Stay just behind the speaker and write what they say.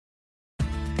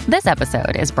This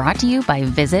episode is brought to you by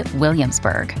Visit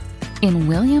Williamsburg. In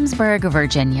Williamsburg,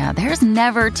 Virginia, there's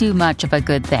never too much of a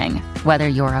good thing. Whether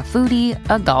you're a foodie,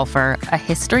 a golfer, a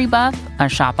history buff, a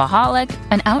shopaholic,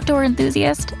 an outdoor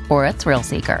enthusiast, or a thrill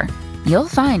seeker, you'll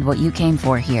find what you came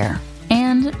for here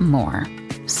and more.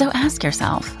 So ask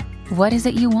yourself, what is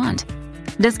it you want?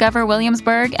 Discover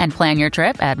Williamsburg and plan your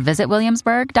trip at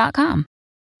visitwilliamsburg.com.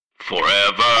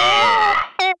 Forever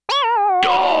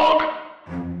Dog.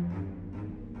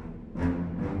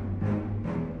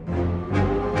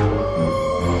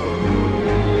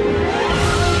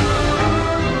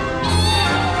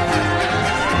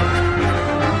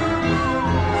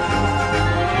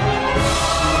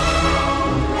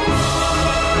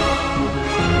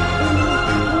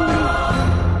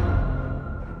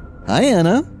 Hi,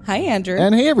 Anna. Hi, Andrew.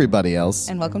 And hey, everybody else.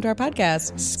 And welcome to our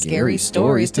podcast, Scary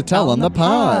Stories to Tell on the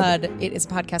Pod. It is a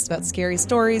podcast about scary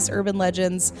stories, urban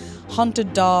legends,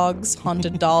 haunted dogs,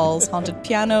 haunted dolls, haunted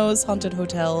pianos, haunted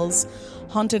hotels,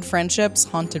 haunted friendships,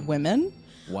 haunted women.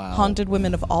 Wow. Haunted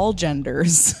women of all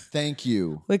genders. Thank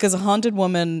you. Because a haunted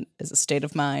woman is a state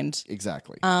of mind.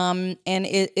 Exactly. And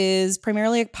it is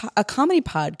primarily a comedy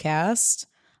podcast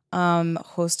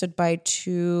hosted by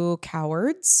two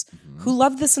cowards who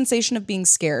love the sensation of being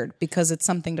scared because it's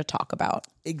something to talk about.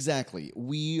 Exactly.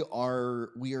 We are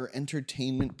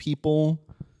entertainment people.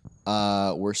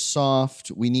 We're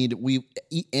soft. Anne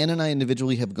and I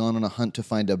individually have gone on a hunt to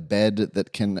find a bed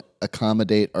that can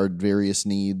accommodate our various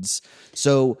needs.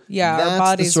 So our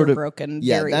bodies are broken.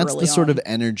 Yeah, very that's early the sort on. of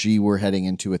energy we're heading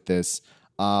into with this.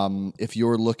 If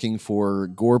you're looking for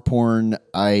gore porn,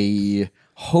 I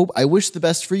wish the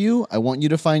best for you. I want you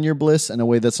to find your bliss in a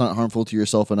way that's not harmful to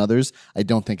yourself and others. I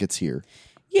don't think it's here.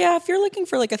 Yeah, if you're looking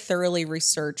for like a thoroughly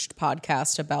researched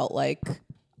podcast about like,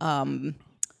 the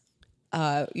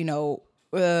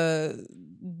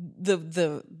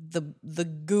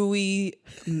gooey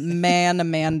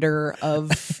manamander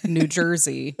of New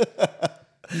Jersey,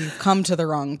 you've come to the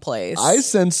wrong place. I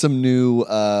sent some new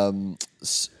fan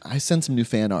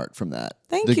art from that.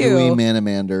 Thank the you. Gooey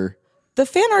Manamander. The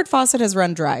fan art faucet has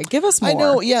run dry. Give us more. I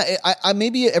know, yeah. I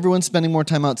maybe everyone's spending more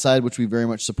time outside, which we very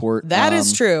much support. That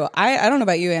is true. I don't know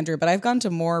about you, Andrew, but I've gone to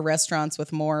more restaurants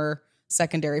with more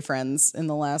secondary friends in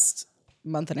the last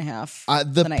month and a half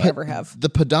than I ever have. The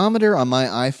pedometer on my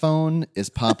iPhone is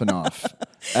popping off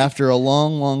after a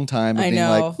long, long time of being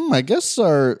know. like, I guess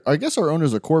our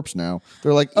owner's a corpse now.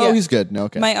 They're like, oh, Yeah. he's good. No,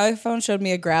 okay. My iPhone showed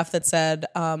me a graph that said,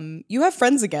 you have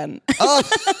friends again.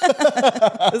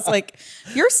 It's like,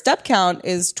 your step count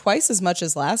is twice as much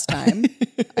as last time.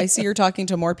 I see you're talking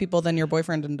to more people than your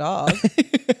boyfriend and dog.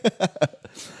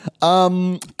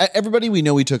 Everybody, we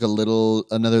know we took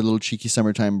another little cheeky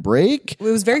summertime break. It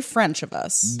was very French of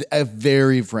us.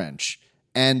 Very French.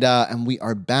 And we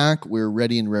are back. We're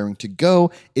ready and raring to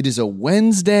go. It is a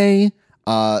Wednesday.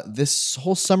 This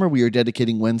whole summer, we are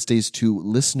dedicating Wednesdays to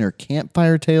listener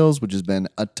campfire tales, which has been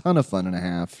a ton of fun and a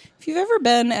half. If you've ever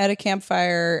been at a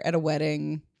campfire at a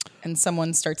wedding and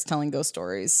someone starts telling ghost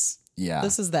stories, Yeah.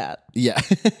 this is that. Yeah.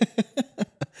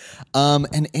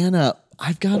 And Anna,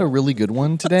 I've got a really good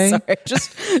one today. Sorry, I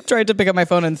just tried to pick up my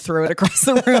phone and throw it across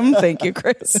the room. Thank you,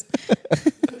 Chris.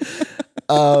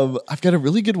 I've got a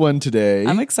really good one today.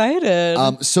 I'm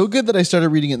excited. So good that I started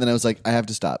reading it, and then I was like, I have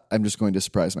to stop. I'm just going to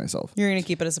surprise myself. You're going to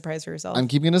keep it a surprise for yourself. I'm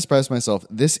keeping it a surprise myself.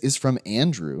 This is from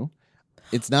Andrew.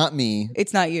 It's not me.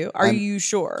 It's not you. Are you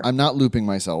sure? I'm not looping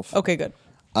myself. Okay, good.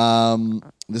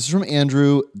 This is from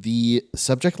Andrew. The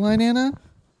subject line, Anna,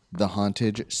 the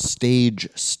haunted stage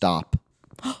stop,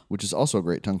 which is also a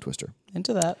great tongue twister.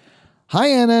 Into that. Hi,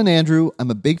 Anna and Andrew.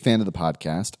 I'm a big fan of the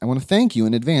podcast. I want to thank you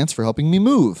in advance for helping me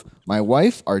move. My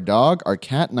wife, our dog, our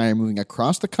cat, and I are moving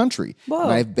across the country. Whoa.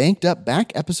 And I've banked up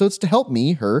back episodes to help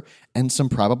me, her, and some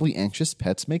probably anxious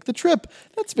pets make the trip.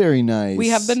 That's very nice. We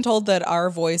have been told that our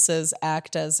voices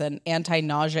act as an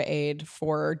anti-nausea aid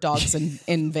for dogs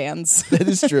in vans. That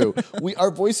is true.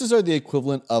 Our voices are the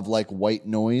equivalent of like white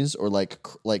noise or like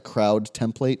crowd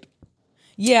template.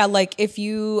 Yeah, like if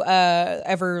you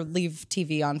ever leave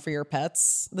TV on for your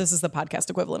pets, this is the podcast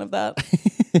equivalent of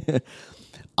that.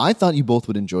 I thought you both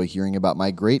would enjoy hearing about my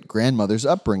great-grandmother's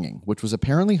upbringing, which was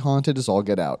apparently haunted as all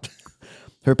get out.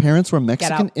 Her parents were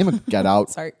Mexican Get out.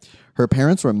 Sorry. Her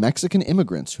parents were Mexican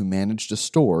immigrants who managed a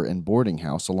store and boarding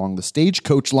house along the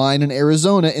stagecoach line in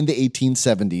Arizona in the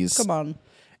 1870s. Come on.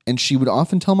 And she would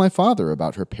often tell my father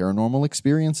about her paranormal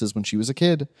experiences when she was a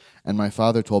kid, and my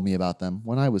father told me about them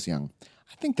when I was young.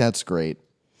 I think that's great.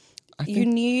 You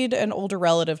need an older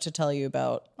relative to tell you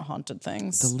about haunted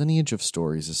things. The lineage of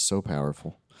stories is so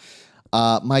powerful.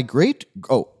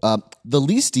 The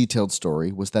least detailed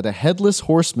story was that a headless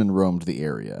horseman roamed the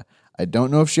area. I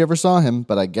don't know if she ever saw him,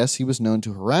 but I guess he was known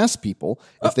to harass people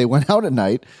if they went out at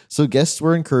night, so guests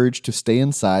were encouraged to stay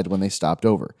inside when they stopped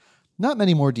over. Not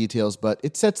many more details, but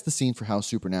it sets the scene for how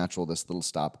supernatural this little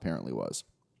stop apparently was.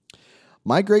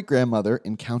 My great-grandmother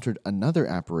encountered another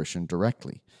apparition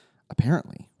directly.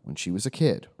 Apparently, when she was a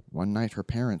kid, one night her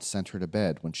parents sent her to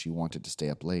bed when she wanted to stay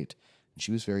up late, and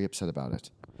she was very upset about it.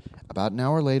 About an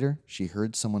hour later, she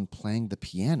heard someone playing the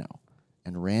piano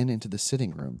and ran into the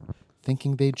sitting room,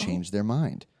 thinking they'd changed their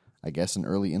mind. I guess an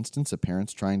early instance of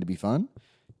parents trying to be fun.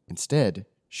 Instead,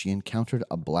 she encountered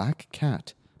a black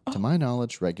cat, to my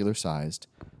knowledge regular-sized,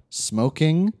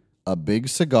 smoking a big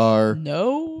cigar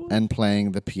and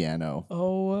playing the piano.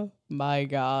 Oh, my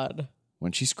God.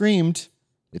 When she screamed,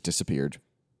 it disappeared.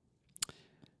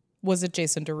 Was it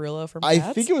Jason Derulo from I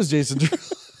Cats? think it was Jason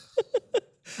Derulo.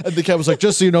 And the cat was like,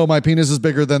 just so you know, my penis is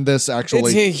bigger than this,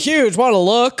 actually. It's huge. Want to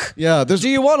look? Yeah. Do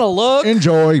you want to look?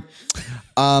 Enjoy.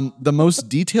 The most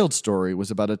detailed story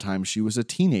was about a time she was a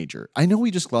teenager. I know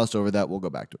we just glossed over that. We'll go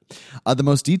back to it. The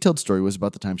most detailed story was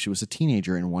about the time she was a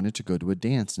teenager and wanted to go to a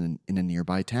dance in a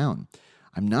nearby town.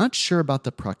 I'm not sure about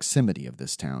the proximity of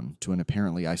this town to an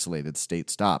apparently isolated state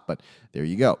stop, but there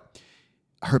you go.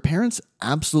 Her parents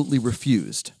absolutely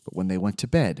refused, but when they went to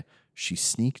bed, she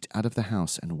sneaked out of the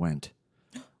house and went.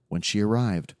 When she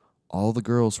arrived, all the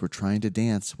girls were trying to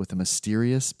dance with a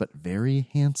mysterious but very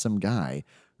handsome guy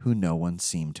who no one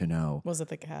seemed to know. Was it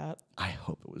the cat? I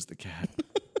hope it was the cat.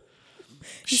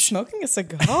 He's smoking a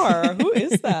cigar. Who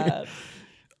is that?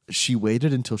 She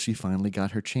waited until she finally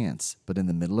got her chance, but in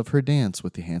the middle of her dance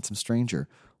with the handsome stranger,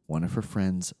 one of her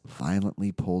friends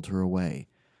violently pulled her away.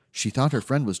 She thought her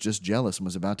friend was just jealous and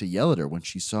was about to yell at her when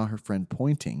she saw her friend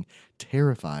pointing,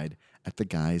 terrified, at the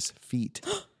guy's feet.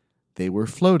 They were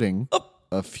floating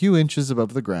a few inches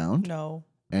above the ground. No.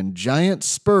 And giant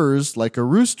spurs, like a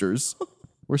rooster's,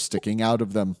 were sticking out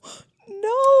of them.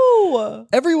 No!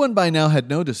 Everyone by now had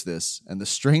noticed this, and the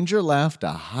stranger laughed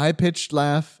a high-pitched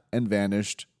laugh and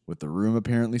vanished, with the room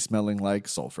apparently smelling like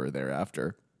sulfur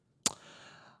thereafter.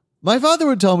 My father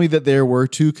would tell me that there were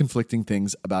two conflicting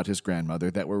things about his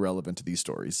grandmother that were relevant to these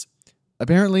stories.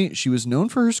 Apparently, she was known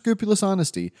for her scrupulous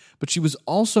honesty, but she was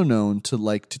also known to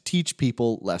like to teach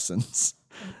people lessons.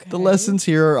 Okay. The lessons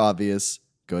here are obvious.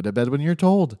 Go to bed when you're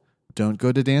told. Don't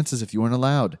go to dances if you aren't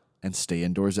allowed. And stay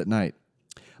indoors at night.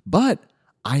 But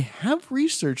I have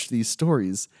researched these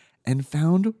stories and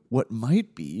found what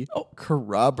might be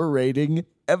corroborating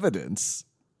evidence.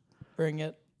 Bring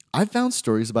it. I found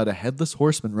stories about a headless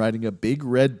horseman riding a big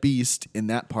red beast in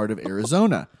that part of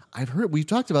Arizona. We've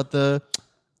talked about a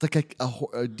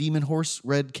demon horse,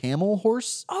 red camel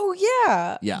horse. Oh,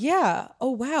 yeah. Yeah.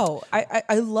 Oh, wow.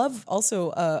 I love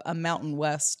also a Mountain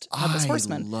West headless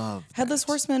horseman. Love that. Headless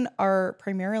horsemen are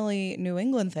primarily New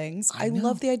England things. I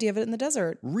love the idea of it in the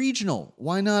desert. Regional.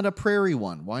 Why not a prairie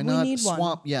one? Why not need swamp?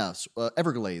 One. Yes,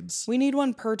 Everglades. We need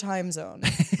one per time zone.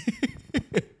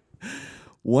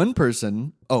 One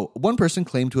person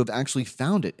claimed to have actually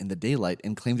found it in the daylight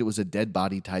and claimed it was a dead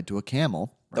body tied to a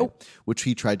camel, right? Which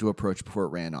he tried to approach before it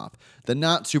ran off. The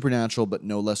not supernatural but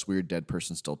no less weird dead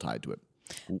person still tied to it.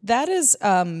 That is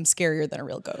scarier than a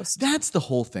real ghost. That's the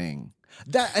whole thing.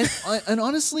 And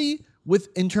honestly,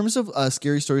 in terms of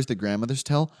scary stories that grandmothers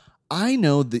tell, I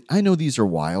know these are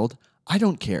wild. I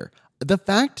don't care. The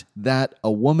fact that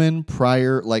a woman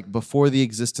before the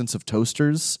existence of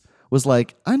toasters was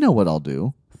like, I know what I'll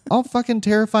do. I'll fucking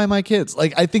terrify my kids.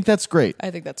 I think that's great.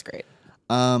 I think that's great.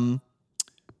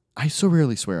 I so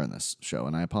rarely swear on this show,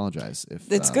 and I apologize if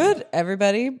it's good.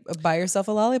 Everybody, buy yourself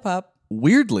a lollipop.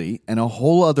 Weirdly, and a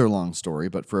whole other long story,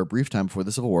 but for a brief time before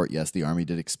the Civil War, yes, the Army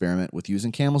did experiment with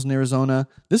using camels in Arizona.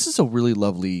 This is a really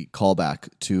lovely callback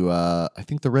to I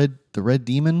think the Red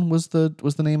Demon was the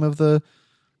name of the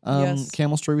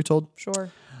camel story we told.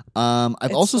 Sure.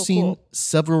 I've also seen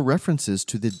several references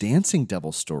to the dancing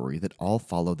devil story that all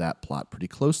follow that plot pretty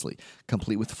closely,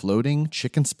 complete with floating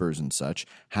chicken spurs and such,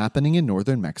 happening in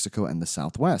northern Mexico and the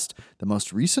Southwest. The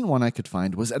most recent one I could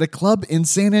find was at a club in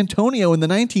San Antonio in the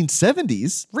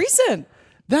 1970s. Recent.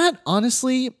 That,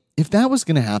 honestly, if that was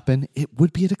going to happen, it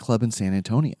would be at a club in San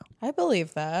Antonio. I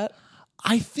believe that.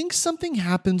 I think something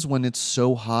happens when it's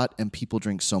so hot and people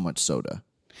drink so much soda.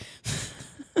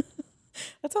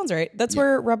 That sounds right. That's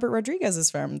where Robert Rodriguez is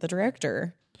from, the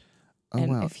director. Oh,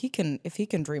 and wow. if he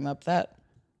can dream up that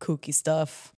kooky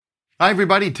stuff. Hi,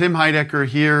 everybody. Tim Heidecker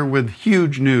here with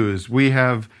huge news. We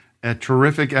have a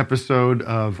terrific episode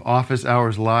of Office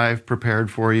Hours Live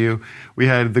prepared for you. We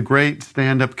had the great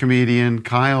stand-up comedian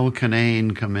Kyle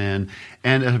Kinane come in,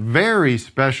 and a very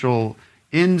special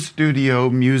in-studio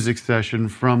music session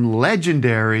from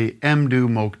legendary Mdou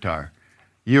Mokhtar.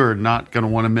 You're not going to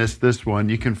want to miss this one.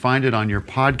 You can find it on your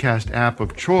podcast app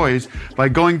of choice by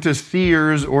going to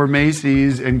Sears or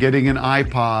Macy's and getting an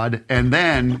iPod and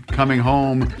then coming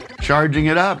home, charging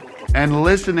it up, and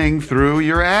listening through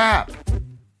your app.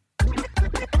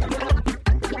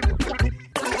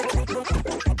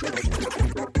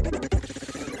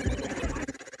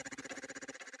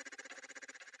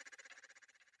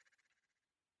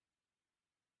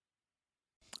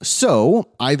 So,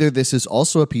 either this is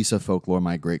also a piece of folklore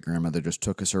my great-grandmother just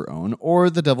took as her own, or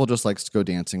the devil just likes to go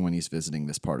dancing when he's visiting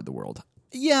this part of the world.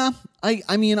 Yeah,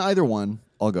 I mean, either one,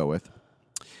 I'll go with.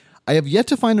 I have yet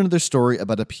to find another story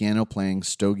about a piano-playing,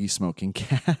 stogie-smoking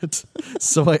cat,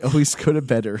 so I always go to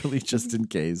bed early just in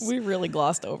case. We really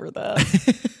glossed over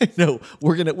that. No,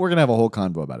 we're gonna have a whole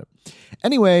convo about it.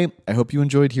 Anyway, I hope you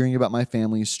enjoyed hearing about my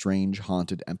family's strange,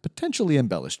 haunted, and potentially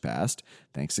embellished past.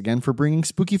 Thanks again for bringing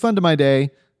spooky fun to my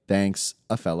day. Thanks,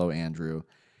 a fellow Andrew.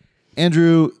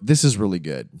 Andrew, this is really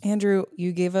good. Andrew,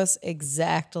 you gave us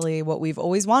exactly what we've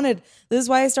always wanted. This is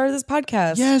why I started this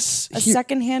podcast. Yes. A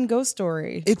secondhand ghost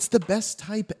story. It's the best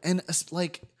type. And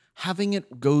like having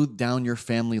it go down your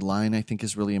family line, I think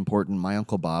is really important. My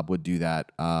Uncle Bob would do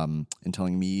that in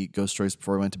telling me ghost stories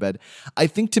before I went to bed. I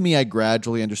think to me, I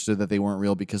gradually understood that they weren't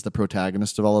real because the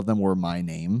protagonist of all of them were my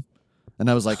name. And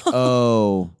I was like,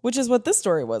 oh. Which is what this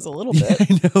story was a little bit.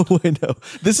 I know.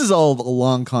 This is all a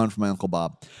long con from my Uncle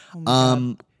Bob.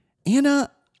 Anna,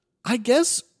 I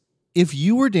guess if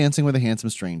you were dancing with a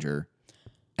handsome stranger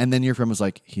and then your friend was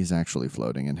like, he's actually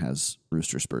floating and has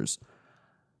rooster spurs,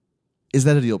 is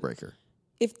that a deal breaker?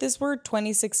 If this were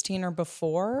 2016 or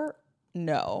before,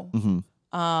 no.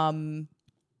 Mm-hmm.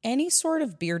 Any sort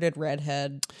of bearded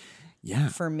redhead,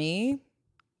 for me,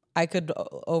 I could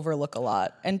overlook a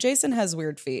lot. And Jason has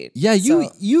weird feet. Yeah,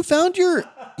 you found your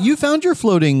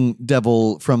floating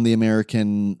devil from the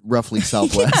American roughly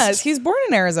Southwest. Yes, he's born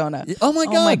in Arizona. Oh my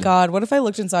god. Oh my god. What if I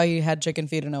looked and saw you had chicken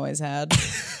feet and always had?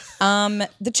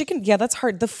 The chicken, that's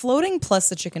hard. The floating plus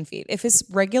the chicken feet. If his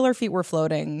regular feet were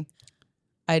floating,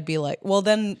 I'd be like, well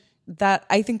then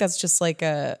I think that's just like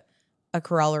a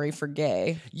corollary for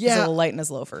gay. Yeah. He's a little light in his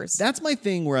loafers. That's my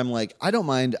thing where I'm like, I don't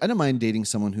mind dating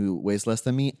someone who weighs less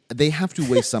than me. They have to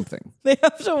weigh something. They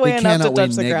have to weigh enough to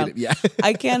touch the ground. Yeah.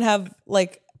 I can't have,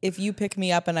 like, if you pick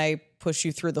me up and I push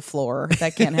you through the floor,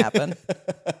 that can't happen.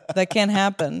 That can't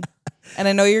happen. And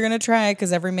I know you're going to try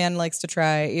because every man likes to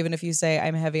try. Even if you say,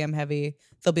 I'm heavy.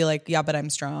 They'll be like, yeah, but I'm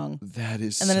strong. That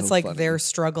is And then so it's like funny. they're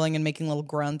struggling and making little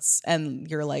grunts. And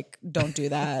you're like, don't do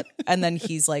that. And then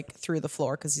he's like through the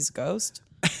floor because he's a ghost.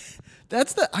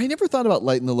 I never thought about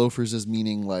light in the loafers as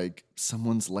meaning like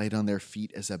someone's light on their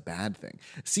feet as a bad thing.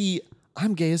 See,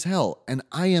 I'm gay as hell, and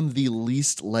I am the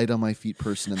least light on my feet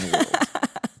person in the world.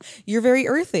 You're very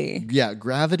earthy. Yeah,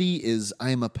 I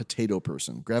am a potato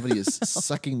person. Gravity is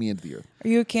sucking me into the earth. Are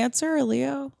you a Cancer or a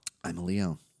Leo? I'm a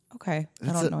Leo. Okay. I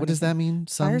don't know. What does that mean?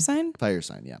 Fire sign? Fire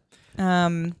sign, yeah.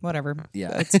 Whatever.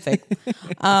 Yeah. It's fake.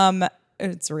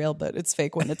 It's real, but it's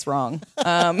fake when it's wrong.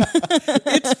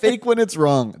 It's fake when it's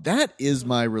wrong. That is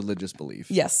my religious belief.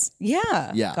 Yes.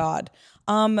 Yeah. Yeah. God.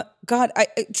 God, I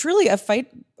truly a fight.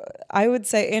 I would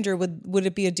say, Andrew, would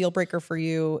it be a deal breaker for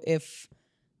you if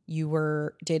you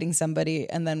were dating somebody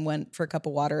and then went for a cup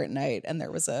of water at night and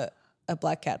there was a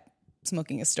black cat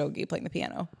smoking a stogie playing the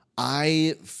piano?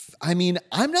 I mean,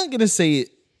 I'm not gonna say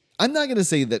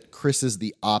that Chris is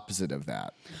the opposite of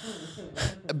that.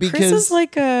 Because Chris is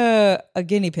like a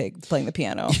guinea pig playing the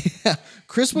piano. Yeah,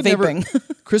 Chris would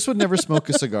never smoke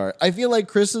a cigar. I feel like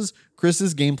Chris's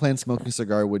game plan smoking a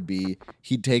cigar would be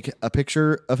he'd take a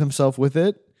picture of himself with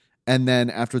it, and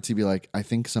then afterwards he'd be like, I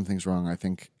think something's wrong. I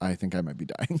think I might be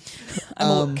dying.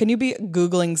 Can you be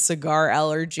Googling cigar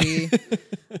allergy?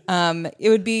 It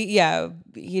would be,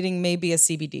 eating maybe a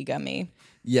CBD gummy.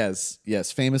 Yes.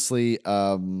 Famously,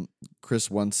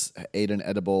 Chris once ate an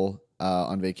edible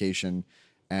on vacation,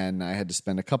 and I had to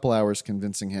spend a couple hours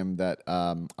convincing him that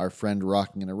our friend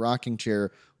rocking in a rocking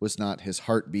chair was not his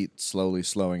heartbeat slowly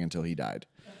slowing until he died.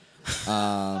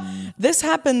 This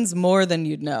happens more than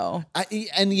you'd know.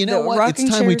 And you know what? It's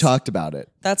time we talked about it.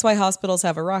 That's why hospitals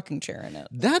have a rocking chair in it.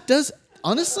 That does,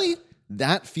 honestly,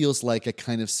 that feels like a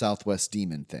kind of Southwest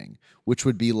demon thing, which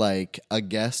would be like a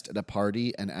guest at a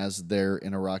party, and as they're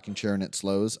in a rocking chair and it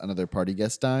slows, another party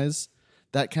guest dies.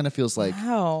 That kind of feels like,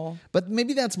 wow. But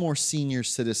maybe that's more senior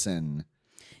citizen.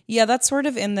 Yeah, that's sort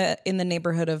of in the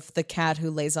neighborhood of the cat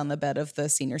who lays on the bed of the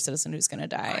senior citizen who's going to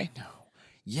die. I know.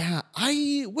 Yeah,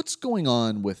 what's going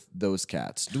on with those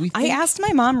cats? Do we? I asked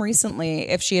my mom recently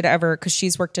if she had ever, because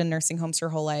she's worked in nursing homes her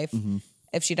whole life,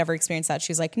 if she'd ever experienced that.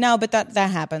 She's like, no, but that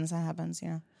happens. That happens,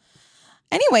 yeah.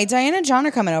 Anyway, Diana and John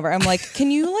are coming over. I'm like,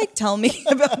 can you like tell me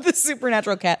about the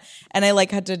supernatural cat? And I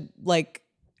like had to like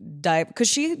dive, because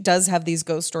she does have these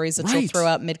ghost stories that she'll throw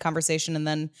out mid-conversation and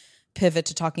then pivot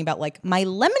to talking about like, my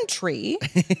lemon tree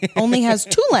only has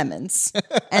 2 lemons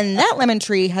and that lemon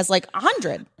tree has like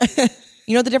 100.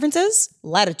 You know what the difference is?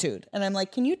 Latitude. And I'm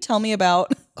like, can you tell me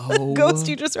about the ghost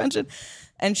you just mentioned?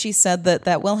 And she said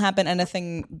that will happen. And a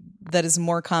thing that is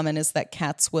more common is that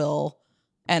cats will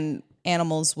and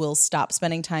animals will stop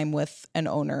spending time with an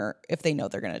owner if they know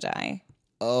they're going to die.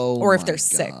 Or if they're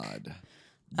sick.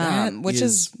 Which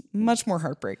is much more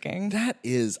heartbreaking. That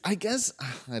is, I guess,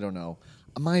 I don't know.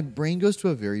 My brain goes to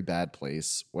a very bad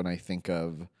place when I think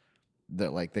of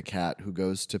the cat who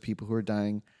goes to people who are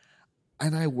dying.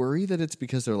 And I worry that it's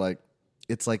because they're like,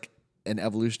 it's like an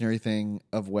evolutionary thing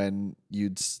of when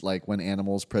when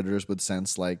animals, predators would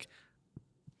sense like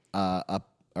a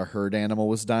herd animal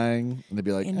was dying, and they'd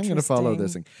be like, I'm going to follow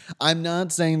this thing. I'm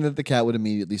not saying that the cat would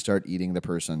immediately start eating the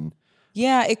person.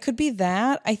 Yeah, it could be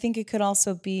that. I think it could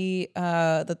also be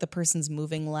that the person's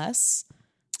moving less.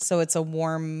 So it's a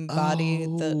warm body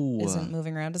that isn't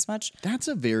moving around as much. That's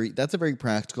a very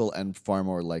practical and far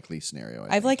more likely scenario.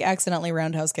 I've like accidentally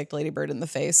roundhouse kicked Lady Bird in the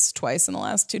face twice in the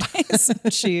last 2 days.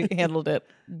 She handled it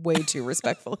way too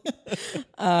respectfully.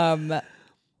 That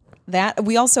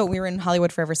we were in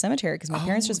Hollywood Forever Cemetery because my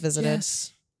parents just visited,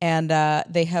 and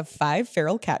they have 5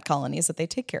 feral cat colonies that they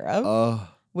take care of.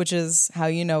 Which is how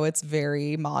you know it's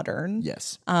very modern.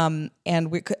 Yes. And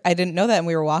I didn't know that, and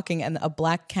we were walking, and a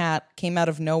black cat came out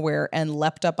of nowhere and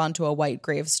leapt up onto a white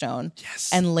gravestone. Yes.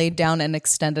 And laid down and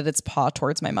extended its paw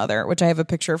towards my mother, which I have a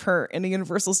picture of her in a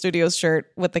Universal Studios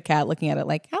shirt with the cat looking at it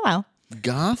like, hello.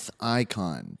 Goth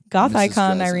icon.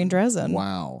 Irene Dresden.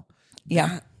 Wow. Yeah.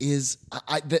 That is,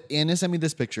 Anna sent me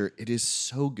this picture. It is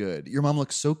so good. Your mom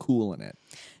looks so cool in it.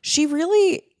 She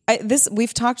really...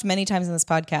 we've talked many times in this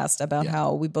podcast about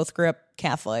how we both grew up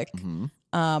Catholic,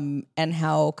 and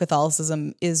how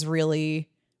Catholicism is really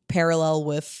parallel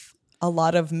with a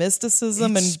lot of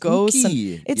mysticism and ghosts.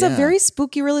 And it's a very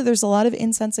spooky, really. There's a lot of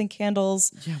incense and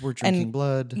candles. Yeah, we're drinking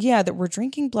blood. Yeah, that we're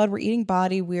drinking blood. We're eating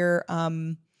body. We're,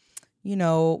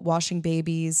 washing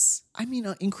babies. I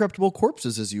mean, incorruptible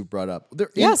corpses, as you brought up.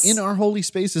 In our holy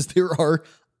spaces, there are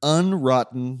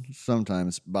unrotten,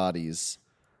 sometimes, bodies.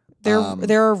 There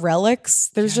are relics.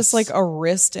 There's just like a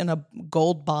wrist in a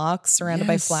gold box surrounded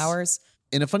by flowers.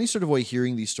 In a funny sort of way,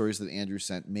 hearing these stories that Andrew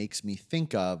sent makes me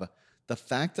think of the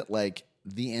fact that like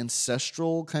the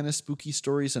ancestral kind of spooky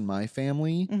stories in my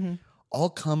family all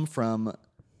come from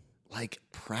like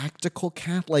practical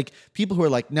like people who are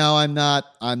like, no, I'm not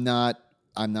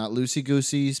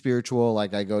loosey-goosey spiritual.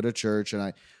 Like I go to church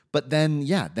but then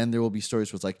there will be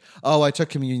stories where it's like, oh, I took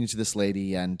communion to this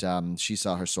lady and she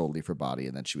saw her soul leave her body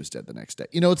and then she was dead the next day.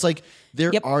 You know, it's like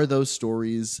there are those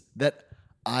stories that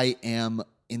I am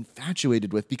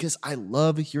infatuated with because I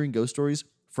love hearing ghost stories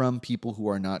from people who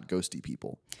are not ghosty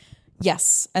people.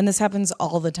 Yes. And this happens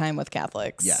all the time with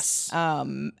Catholics. Yes.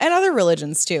 And other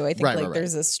religions too. I think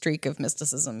there's a streak of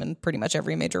mysticism in pretty much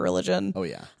every major religion. Oh,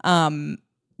 yeah.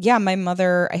 Yeah, my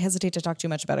mother, I hesitate to talk too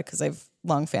much about it because I've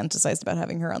long fantasized about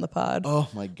having her on the pod. Oh,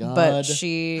 my God. But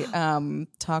she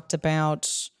talked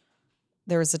about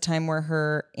there was a time where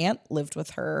her aunt lived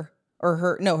with her, or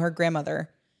her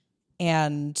grandmother.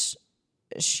 And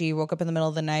she woke up in the middle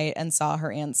of the night and saw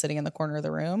her aunt sitting in the corner of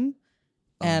the room.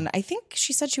 And I think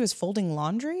she said she was folding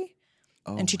laundry.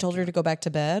 And she told her to go back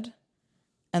to bed.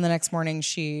 And the next morning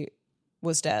she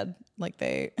was dead. Like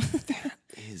that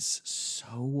is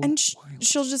so and wild.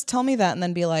 She'll just tell me that and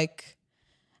then be like,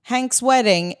 Hank's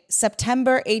wedding,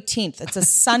 September 18th. It's a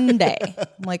Sunday.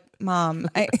 I'm like, Mom,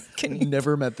 can you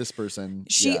never met this person.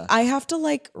 I have to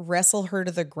like wrestle her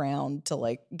to the ground to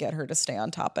like get her to stay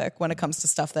on topic when it comes to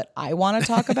stuff that I want to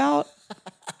talk about.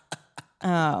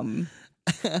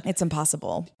 It's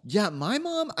impossible. Yeah, my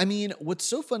mom, I mean, what's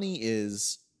so funny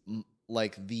is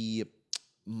like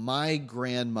my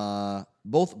grandma,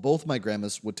 both my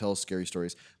grandmas would tell scary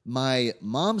stories. My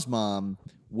mom's mom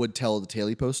would tell the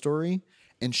Taily Post story,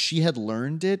 and she had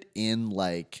learned it in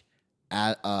like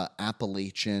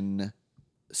Appalachian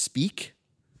speak.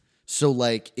 So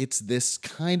like it's this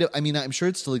kind of, I mean, I'm sure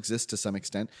it still exists to some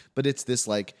extent, but it's this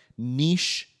like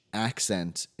niche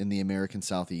accent in the American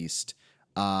Southeast.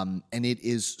 And it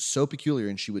is so peculiar,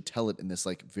 and she would tell it in this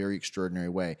like very extraordinary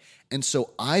way. And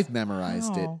so I've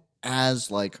memorized it as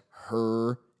like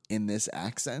her in this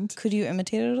accent. Could you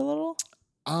imitate it a little?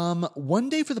 One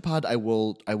day for the pod, I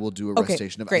will do a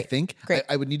recitation of it. I think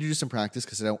I would need to do some practice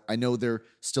because I know there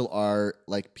still are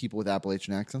like people with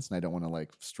Appalachian accents, and I don't want to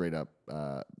like straight up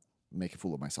make a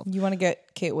fool of myself. You want to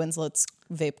get Kate Winslet's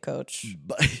vape coach.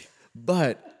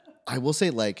 But I will say,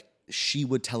 like, she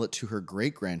would tell it to her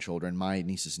great-grandchildren, my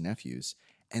nieces and nephews,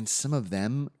 and some of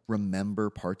them remember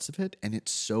parts of it, and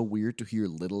it's so weird to hear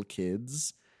little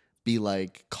kids be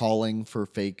like calling for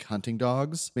fake hunting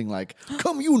dogs, being like,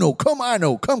 come you know, come I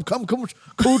know, come,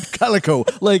 Code Calico.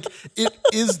 Like, it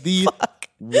is the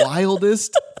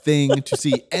wildest thing to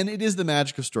see, and it is the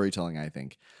magic of storytelling, I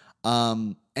think.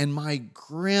 And my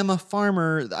grandma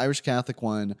Farmer, the Irish Catholic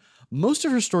one, most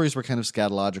of her stories were kind of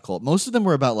scatological. Most of them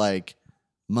were about like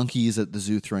monkeys at the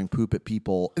zoo throwing poop at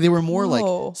people. They were more like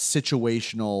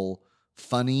situational,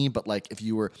 funny, but like if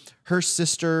you were her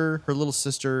little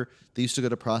sister, they used to go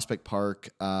to Prospect Park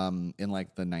in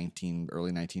like the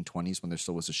early 1920s when there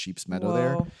still was a sheep's meadow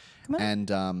there. And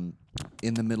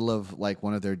in the middle of like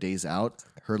one of their days out,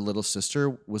 her little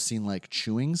sister was seen like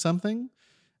chewing something.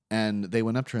 And they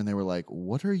went up to her and they were like,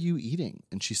 what are you eating?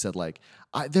 And she said like,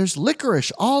 there's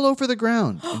licorice all over the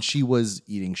ground. And she was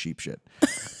eating sheep shit.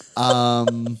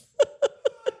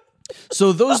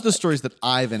 So those are the stories that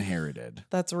I've inherited.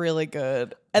 That's really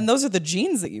good. And those are the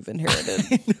genes that you've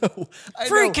inherited. I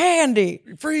Free know. candy.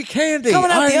 Free candy. Coming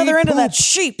out the other end of that poop.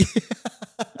 sheep.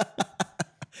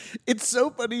 It's so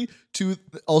funny to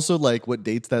also like what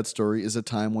dates that story is a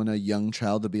time when a young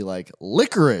child would be like,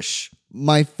 licorice,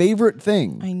 my favorite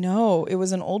thing. I know. It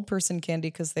was an old person candy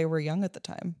because they were young at the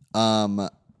time.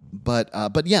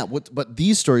 But yeah, but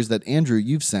these stories that Andrew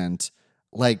you've sent,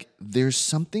 like there's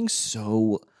something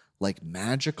so like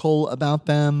magical about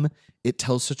them. It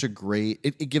tells such a great.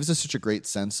 It gives us such a great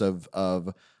sense of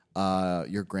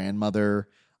your grandmother,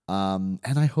 and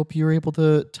I hope you're able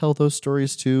to tell those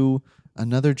stories to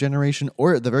another generation,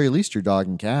 or at the very least, your dog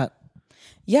and cat.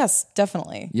 Yes,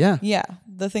 definitely. Yeah. Yeah.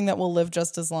 The thing that will live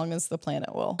just as long as the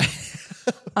planet will.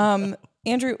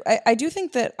 Andrew, I do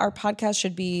think that our podcast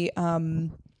should be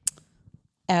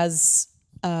as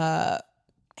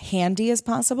handy as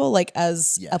possible, like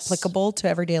as applicable to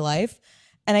everyday life.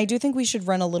 And I do think we should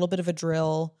run a little bit of a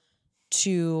drill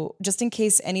to, just in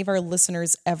case any of our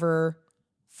listeners ever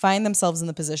find themselves in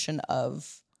the position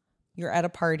of you're at a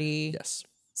party. Yes.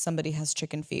 Somebody has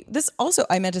chicken feet. This also,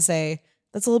 I meant to say,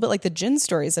 that's a little bit like the gin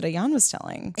stories that Ayan was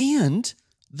telling. And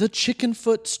the chicken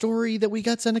foot story that we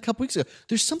got sent a couple weeks ago.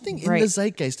 There's something in the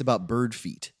zeitgeist about bird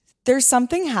feet. There's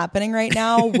something happening right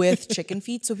now with chicken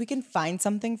feet. So if we can find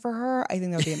something for her, I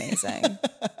think that would be amazing.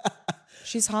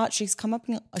 She's hot. She's come up.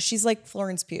 She's like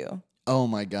Florence Pugh. Oh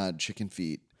my God, chicken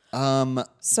feet.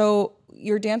 So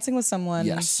you're dancing with someone.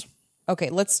 Yes. Okay,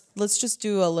 let's just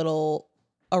do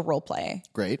a role play.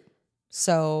 Great.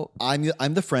 So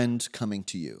I'm the friend coming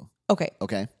to you. Okay.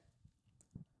 Okay.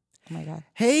 Oh my God.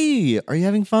 Hey, are you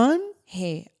having fun?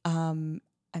 Hey, I'm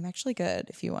actually good.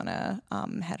 If you want to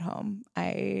head home,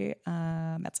 I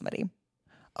met somebody.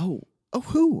 Oh,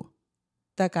 who?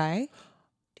 That guy.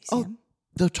 Do you see him?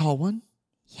 The tall one.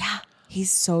 Yeah,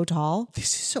 he's so tall. This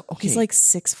is so okay. He's like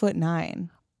 6'9".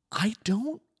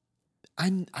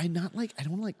 I'm not like I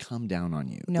don't want to like come down on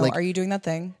you. No, like, are you doing that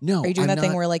thing? No, Are you doing I'm that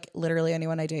thing not. where like literally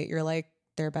anyone I date, you're like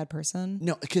they're a bad person?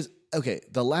 No, because okay,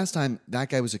 the last time that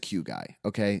guy was a Q guy,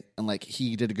 okay, and like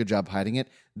he did a good job hiding it.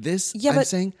 I'm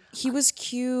saying he was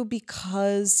Q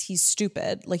because he's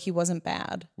stupid. Like he wasn't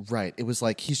bad. right. It was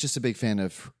like he's just a big fan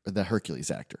of the Hercules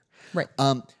actor. Right.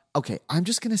 Okay, I'm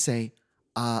just gonna say,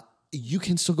 you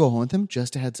can still go home with him.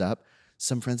 Just a heads up.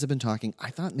 Some friends have been talking.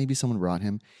 I thought maybe someone brought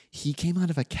him. He came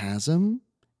out of a chasm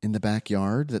in the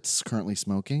backyard that's currently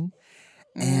smoking,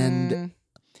 and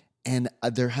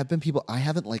there have been people. I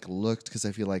haven't like looked because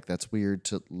I feel like that's weird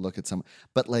to look at some.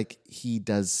 But like he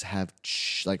does have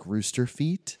like rooster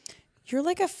feet. You're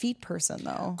like a feet person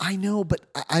though. I know, but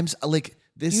I'm like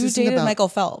this. You isn't dated about, Michael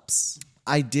Phelps.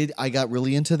 I did. I got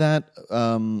really into that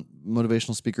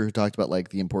motivational speaker who talked about like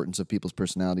the importance of people's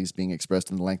personalities being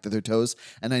expressed in the length of their toes.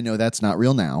 And I know that's not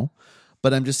real now,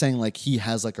 but I'm just saying like he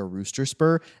has like a rooster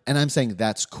spur, and I'm saying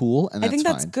that's cool and I that's think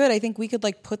that's fine. good. I think we could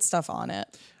like put stuff on it,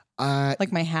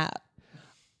 like my hat.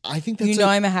 I think that's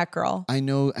I'm a hat girl. I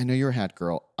know you're a hat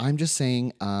girl. I'm just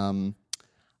saying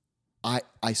I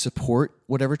support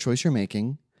whatever choice you're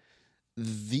making.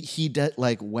 He did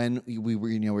like when we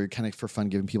were kind of for fun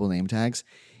giving people name tags.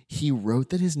 He wrote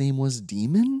that his name was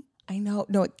Demon. I know.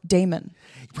 No, Damon.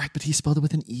 Right, but he spelled it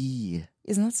with an E.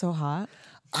 Isn't that so hot?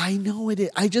 I know it is.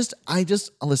 I just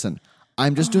listen.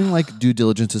 I'm just doing like due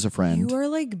diligence as a friend. You are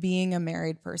like being a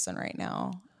married person right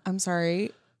now. I'm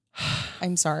sorry.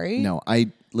 I'm sorry. No,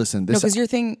 listen. No, This because your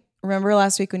thing. Remember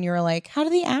last week when you were like, "How do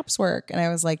the apps work?" And I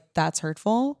was like, "That's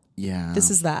hurtful." yeah. This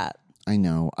is that. I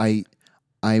know.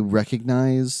 I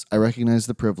recognize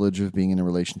the privilege of being in a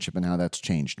relationship and how that's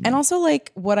changed me. And also,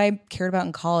 like, what I cared about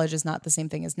in college is not the same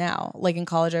thing as now. Like, in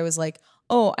college, I was like,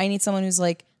 oh, I need someone who's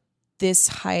like this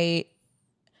height,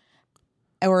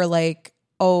 or like,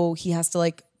 oh, he has to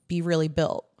like be really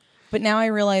built. But now I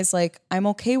realize, like, I'm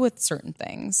okay with certain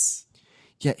things.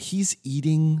 Yeah, he's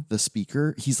eating the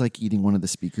speaker. He's like eating one of the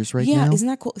speakers right now. Yeah, isn't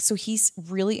that cool? So he's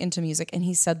really into music, and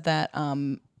he said that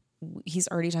he's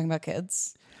already talking about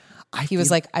kids. He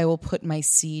was like, I will put my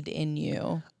seed in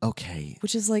you. Okay.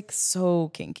 Which is like so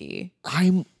kinky.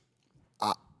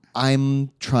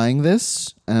 I'm trying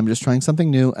this, and I'm just trying something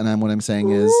new, and what I'm saying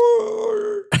is,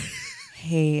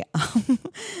 hey,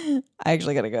 I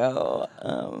actually gotta go.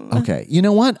 Okay, you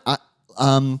know what?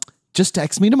 Just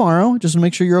text me tomorrow, just to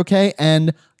make sure you're okay,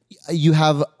 and you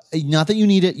have, not that you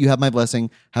need it, you have my blessing.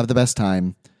 Have the best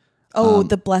time. Oh,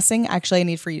 the blessing. Actually, I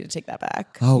need for you to take that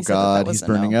back. Oh He said God, that was he's a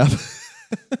burning no. up.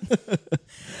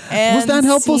 Was that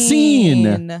helpful scene?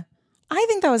 I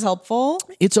think that was helpful.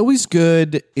 It's always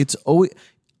good.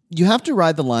 You have to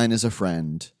ride the line as a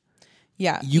friend.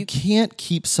 Yeah. You can't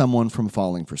keep someone from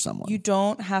falling for someone. You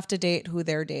don't have to date who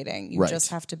they're dating. You Right. just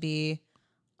have to be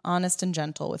honest and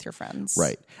gentle with your friends.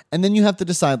 Right. And then you have to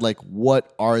decide, like,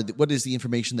 what is the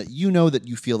information that you know that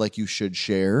you feel like you should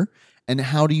share, and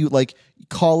how do you, like,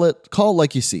 call it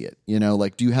like you see it, you know?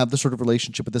 Like, do you have the sort of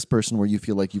relationship with this person where you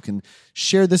feel like you can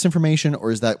share this information,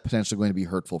 or is that potentially going to be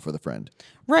hurtful for the friend?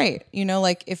 Right. You know,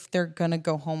 like, if they're going to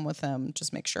go home with him,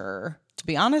 just make sure to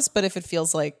be honest. But if it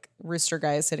feels like Rooster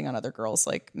Guy is hitting on other girls,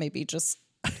 like, maybe just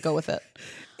go with it.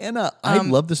 Anna, I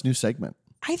love this new segment.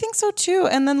 I think so too.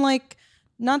 And then, like,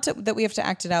 that we have to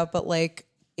act it out, but like,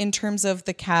 in terms of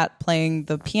the cat playing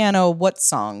the piano, what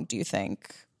song do you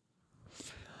think?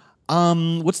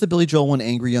 What's the Billy Joel one,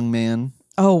 Angry Young Man?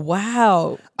 Oh,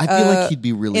 wow. I feel like he'd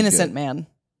be really Innocent good. Man.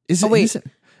 Is it wait.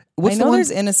 Innocent? What's I the know one there's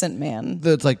Innocent Man.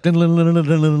 that's like... Yeah.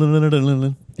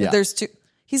 There's two.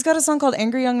 He's got a song called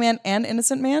Angry Young Man and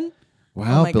Innocent Man.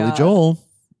 Wow, Oh my Billy God. Joel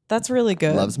That's really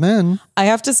good. loves men. I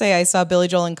have to say, I saw Billy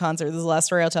Joel in concert. This is the last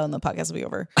story I'll tell, and the podcast will be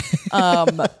over. I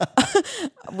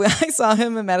saw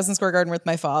him in Madison Square Garden with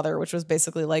my father, which was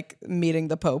basically like meeting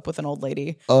the Pope with an old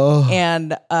lady. Oh.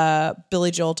 And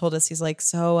Billy Joel told us, he's like,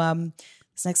 so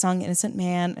this next song, Innocent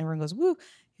Man, and everyone goes, woo.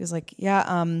 He was like,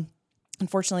 yeah,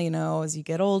 unfortunately, you know, as you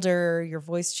get older, your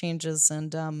voice changes.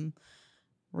 And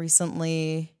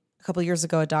recently, a couple of years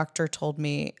ago, a doctor told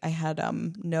me I had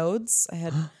nodes. I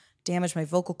had damaged my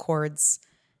vocal cords.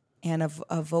 And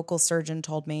a vocal surgeon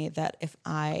told me that if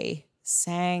I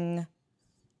sang,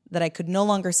 that I could no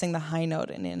longer sing the high note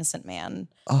in Innocent Man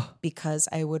because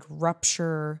I would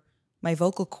rupture my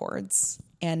vocal cords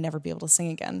and never be able to sing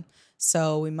again.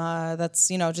 So that's,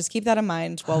 you know, just keep that in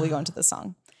mind while we go into the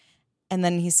song. And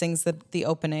then he sings the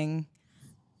opening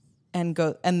and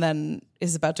then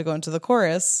is about to go into the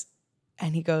chorus,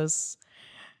 and he goes,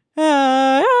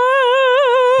 Innocent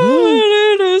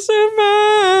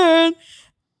Man.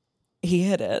 He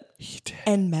hit it. He did.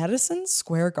 And Madison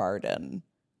Square Garden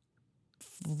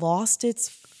lost its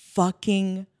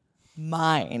fucking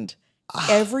mind.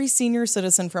 Every senior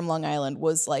citizen from Long Island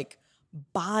was like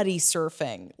body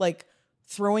surfing, like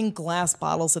throwing glass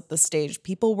bottles at the stage.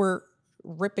 People were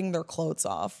ripping their clothes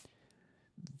off.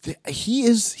 He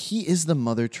is the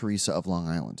Mother Teresa of Long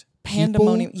Island.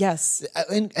 Pandemonium. People, Yes.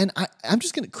 And I'm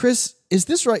just gonna, Chris, is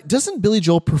this right? Doesn't Billy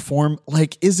Joel perform,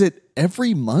 like, is it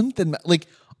every month? And like,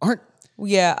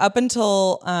 Yeah, up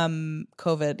until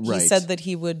COVID. Right. He said that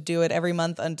he would do it every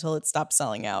month until it stopped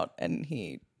selling out, and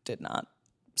he did not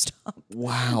stop.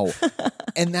 wow.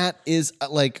 And that is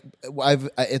like, I've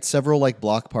at several like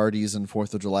block parties and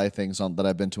 4th of July things that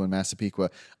I've been to in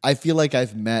Massapequa. I feel like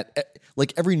I've met,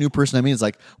 like, every new person I meet is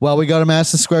like, well, we go to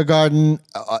Madison Square Garden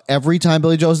every time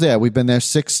Billy Joel's there. We've been there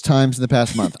 6 times in the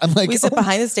past month. I'm like, We sit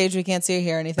behind the stage. We can't see or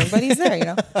hear anything, but he's there, you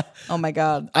know? Oh, my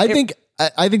God. I think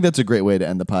that's a great way to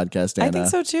end the podcast, Anna. I think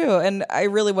so, too. And I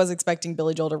really was expecting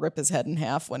Billy Joel to rip his head in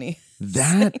half when he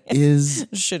That is...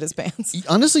 shit his pants.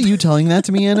 Honestly, you telling that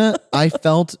to me, Anna, I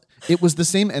felt it was the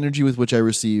same energy with which I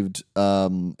received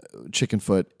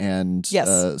Chickenfoot and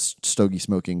Yes. Stogie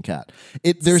Smoking Cat.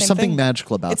 There's Same something thing.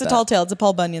 magical about It's that. a tall tale. It's a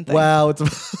Paul Bunyan thing. Wow, it's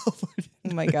Oh,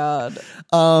 my God.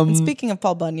 And speaking of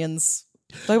Paul Bunyans,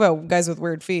 talk about guys with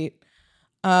weird feet.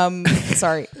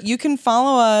 Sorry. You can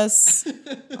follow us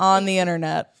on the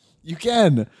internet. you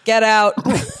can. Get out.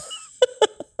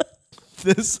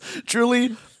 This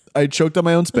truly, I choked on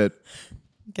my own spit.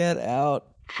 Get out.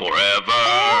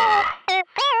 Forever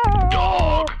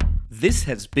Dog. This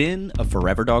has been a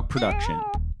Forever Dog production.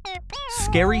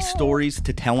 Scary Stories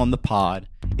to Tell on the Pod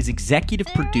is executive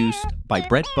produced by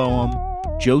Brett Boehm,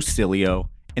 Joe Cilio,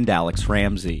 and Alex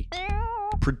Ramsey.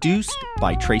 Produced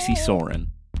by Tracy Soren.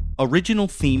 Original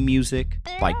theme music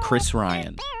by Chris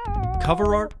Ryan.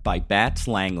 Cover art by Bats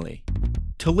Langley.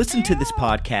 To listen to this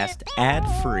podcast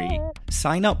ad-free,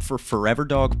 sign up for Forever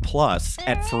Dog Plus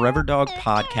at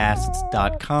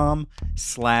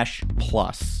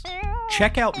foreverdogpodcasts.com/plus.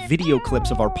 Check out video clips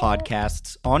of our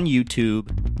podcasts on YouTube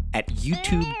at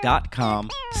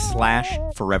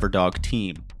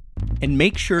youtube.com/foreverdogteam. And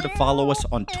make sure to follow us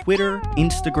on Twitter,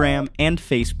 Instagram, and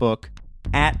Facebook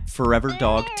at Forever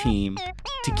Dog Team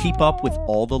to keep up with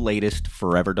all the latest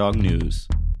Forever Dog news.